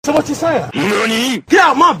What you saying? Nani? Get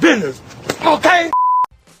out my business, okay?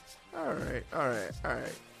 All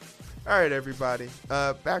right, everybody.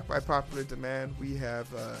 Back by popular demand, we have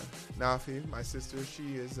Nafi, my sister.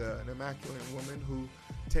 She is an immaculate woman who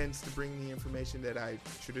tends to bring me information that I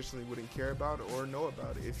traditionally wouldn't care about or know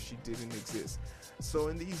about if she didn't exist. So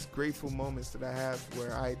in these grateful moments that I have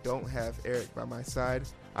where I don't have Eric by my side,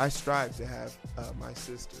 I strive to have my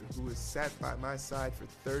sister, who has sat by my side for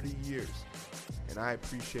 30 years. And I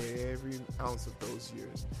appreciate every ounce of those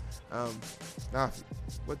years. Nafi,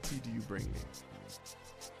 what tea do you bring me?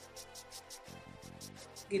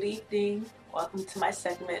 Good evening. Welcome to my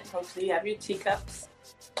segment. Hopefully you have your teacups.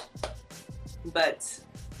 But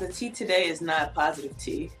the tea today is not positive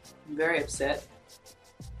tea. I'm very upset.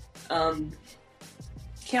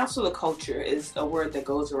 Cancel the culture is a word that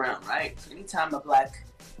goes around, right? So anytime a black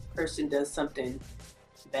person does something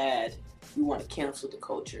bad, we want to cancel the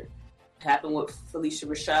culture. It happened with Felicia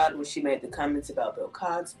Rashad when she made the comments about Bill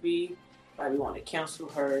Cosby. Right? We want to cancel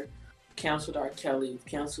her. Canceled R. Kelly.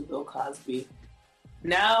 Canceled Bill Cosby.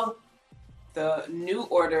 Now, the new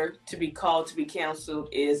order to be called to be canceled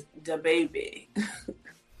is DaBaby.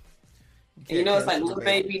 You know, it's like little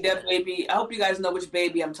baby, DaBaby. I hope you guys know which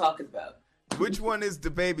baby I'm talking about. Which one is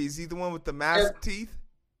DaBaby? Is he the one with the mask teeth?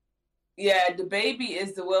 Yeah, DaBaby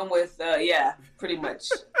is the one with, yeah, pretty much.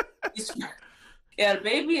 Yeah,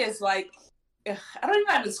 DaBaby is like, I don't even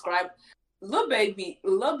know how to describe. Lil Baby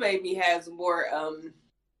has more,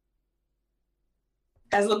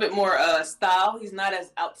 has a little bit more style. He's not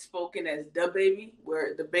as outspoken as DaBaby,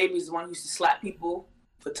 where DaBaby's the one who used to slap people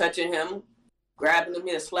for touching him, grabbing them,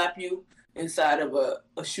 he'll slap you inside of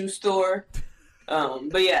a shoe store.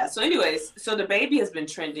 But yeah, so anyways, so DaBaby has been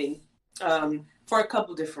trending for a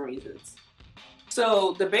couple different reasons.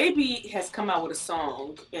 So DaBaby has come out with a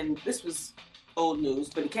song, and this was old news,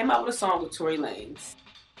 but he came out with a song with Tory Lanez.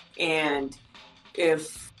 And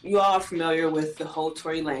if you all are familiar with the whole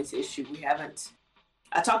Tory Lanez issue,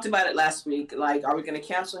 I talked about it last week. Like, are we going to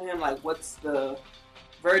cancel him? Like, what's the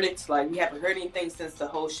verdict? Like, we haven't heard anything since the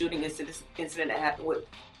whole shooting incident that happened with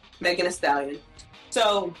Megan Thee Stallion.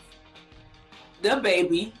 So,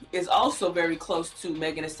 DaBaby is also very close to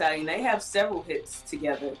Megan Thee Stallion. They have several hits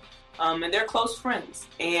together, and they're close friends.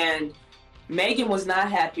 And Megan was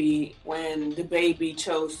not happy when DaBaby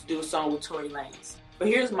chose to do a song with Tory Lanez. But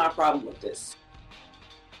here's my problem with this.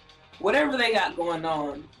 Whatever they got going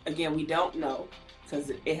on, again, we don't know, because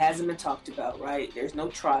it hasn't been talked about, right? There's no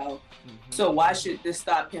trial. Mm-hmm. So why should this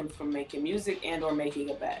stop him from making music and or making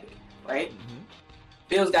a baddie, right? Mm-hmm.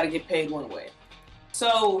 Bill's got to get paid one way.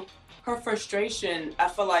 So her frustration, I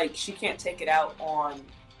feel like she can't take it out on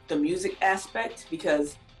the music aspect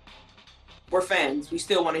because we're fans. We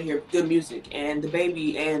still want to hear good music. And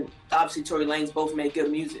DaBaby and obviously Tory Lanez both make good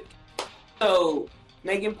music. So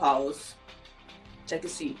Megan paused. Take a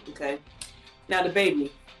seat, okay? Now DaBaby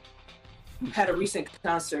had a recent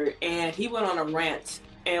concert and he went on a rant.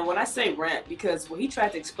 And when I say rant, because what he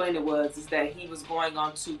tried to explain it is that he was going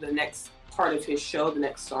on to the next part of his show, the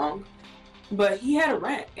next song. But he had a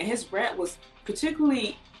rant, and his rant was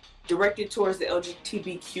particularly directed towards the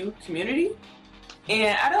LGBTQ community.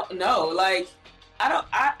 And I don't know, like,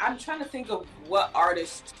 I'm trying to think of what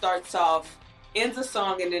artist ends a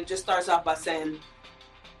song and then just starts off by saying,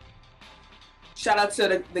 shout out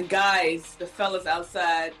to the guys, the fellas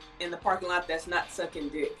outside in the parking lot that's not sucking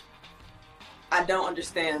dick. I don't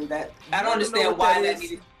understand that. I don't understand why that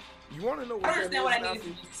needed. You want to know what I don't understand why that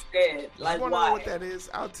needed to be said. Like, you want to why? know what that is?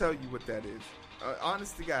 I'll tell you what that is.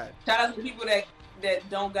 Honest to God. Shout out to people that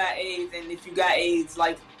don't got AIDS, and if you got AIDS,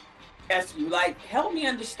 like, F you. Like, help me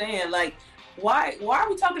understand. Like, why are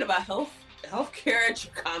we talking about healthcare at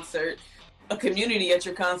your concert, a community at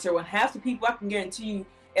your concert, when half the people, I can guarantee you,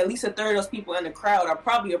 at least a third of those people in the crowd are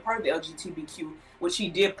probably a part of the LGBTQ, which he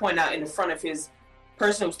did point out in the front of his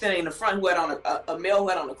person who was standing in the front, who had on a male who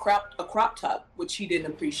had on a crop top, which he didn't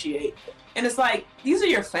appreciate. And it's like, these are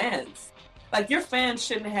your fans. Like, your fans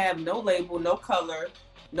shouldn't have no label, no color,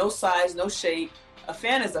 no size, no shape. A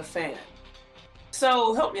fan is a fan.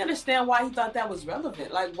 So help me understand why he thought that was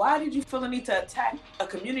relevant. Like, why did you feel the need to attack a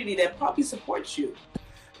community that probably supports you?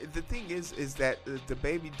 The thing is that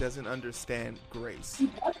DaBaby doesn't understand grace. He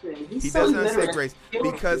doesn't. He doesn't understand grace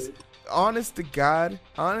because, honest to God,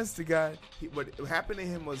 what happened to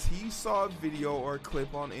him was he saw a video or a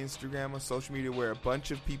clip on Instagram or social media where a bunch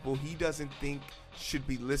of people he doesn't think should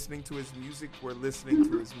be listening to his music were listening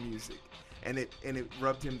to his music, and it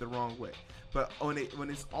rubbed him the wrong way. But when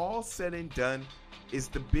it's all said and done, is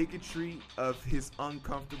the bigotry of his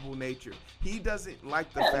uncomfortable nature. He doesn't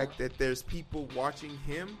like the fact that there's people watching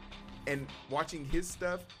him and watching his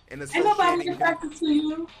stuff and associating him. Ain't nobody attracted to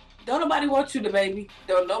you. Don't nobody want you, DaBaby.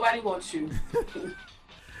 Don't nobody want you.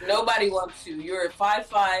 Nobody wants you. You're a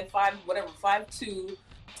 5'5", 5'2",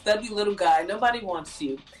 stubby little guy. Nobody wants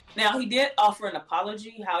you. Now, he did offer an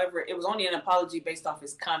apology. However, it was only an apology based off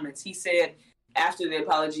his comments. He said after the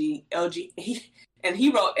apology, he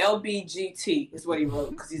wrote LBGT is what he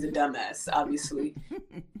wrote because he's a dumbass, obviously.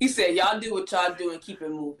 He said, y'all do what y'all do and keep it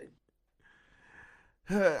moving.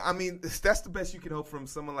 I mean, that's the best you can hope from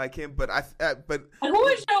someone like him. But who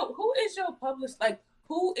is your publicist? Like,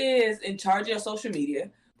 who is in charge of your social media?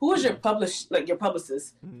 Who is your publicist?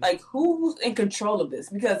 Mm-hmm. Like, who's in control of this?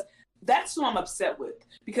 Because that's who I'm upset with.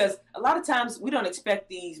 Because a lot of times we don't expect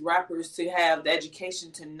these rappers to have the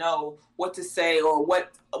education to know what to say or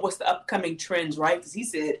what's the upcoming trends, right? Because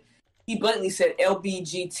he blatantly said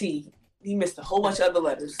LBGT. He missed a whole bunch of other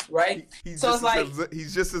letters, right? He's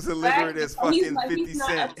just as illiterate as fucking 50 Cent. He's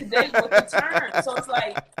not up to date with the terms. So it's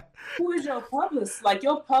like, who is your publicist? Like,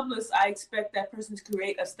 your publicist, I expect that person to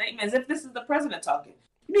create a statement as if this is the president talking.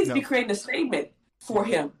 He needs to be creating a statement for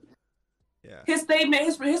him. Yeah. His statement,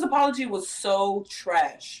 his apology was so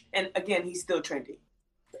trash. And again, he's still trending.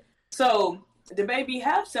 So, DaBaby,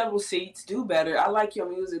 have several seats, do better. I like your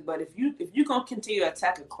music, but if you're gonna continue to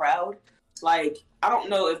attack a crowd, like, I don't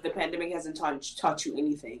know if the pandemic hasn't taught you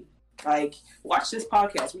anything. Like, watch this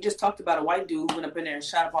podcast. We just talked about a white dude who went up in there and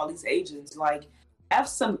shot up all these Asians. Like, have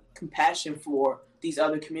some compassion for these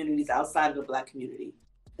other communities outside of the Black community.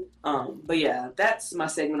 But yeah, that's my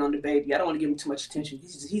segment on DaBaby. I don't want to give him too much attention.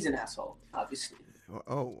 He's an asshole, obviously.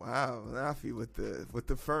 Oh wow, Nafi with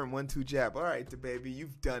the firm 1-2 jab. All right, DaBaby,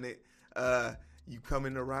 you've done it. You come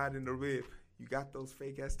in the ride in the rib. You got those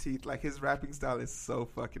fake ass teeth. Like, his rapping style is so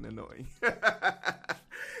fucking annoying.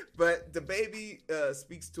 But DaBaby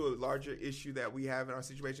speaks to a larger issue that we have in our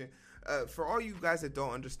situation. For all you guys that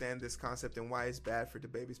don't understand this concept and why it's bad for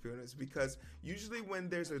DaBaby's appearance, because usually when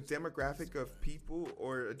there's a demographic of people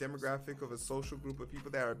or a demographic of a social group of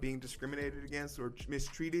people that are being discriminated against or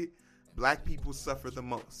mistreated, Black people suffer the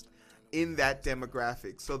most in that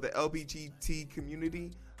demographic. So the LGBT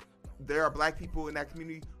community, there are Black people in that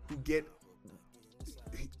community who get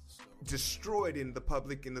destroyed in the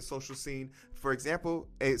public, in the social scene. For example,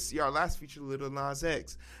 see our last feature, Lil Nas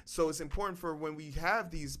X. So it's important for when we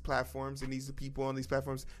have these platforms and these people on these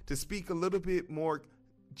platforms to speak a little bit more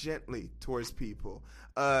gently towards people.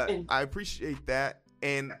 I appreciate that.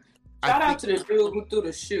 And shout out to the dude who threw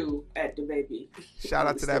the shoe at DaBaby. Shout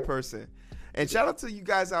out to that person. And shout out to you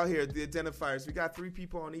guys out here, the identifiers. We got 3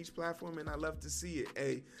 people on each platform, and I love to see it.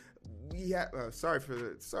 Hey, we have sorry for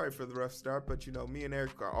the rough start, but you know, me and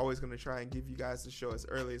Eric are always going to try and give you guys the show as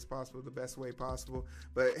early as possible, the best way possible.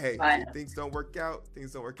 But hey, if things don't work out.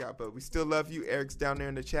 But we still love you. Eric's down there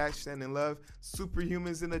in the chat, sending love.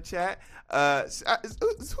 Superhumans in the chat. Who's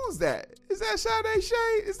that? Is that Sade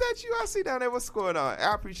Shay? Is that you? I see down there. What's going on?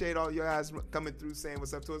 I appreciate all you guys coming through, saying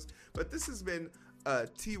what's up to us. But this has been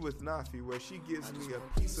Tea with Nafi, where she gives me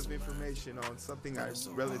a piece of information on something I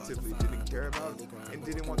relatively didn't care about and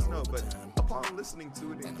didn't want to know. But upon listening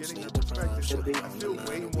to it and getting her perspective,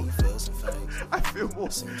 I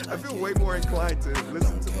feel way more inclined to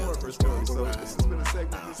listen to more of her story. So this has been a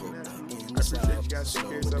segment. I appreciate you guys. Take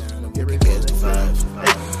care of yourself. Get ready for the next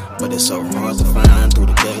time. But it's so hard to find through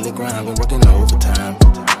the daily grind. Been working overtime,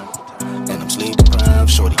 and I'm sleep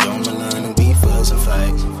deprived. Shorty on my line and we fuss and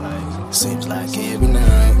fight. Seems like every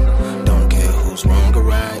night, don't care who's wrong or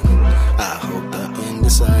right. I hope up in the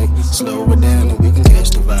sight, slow it down and we can catch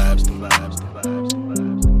the vibes.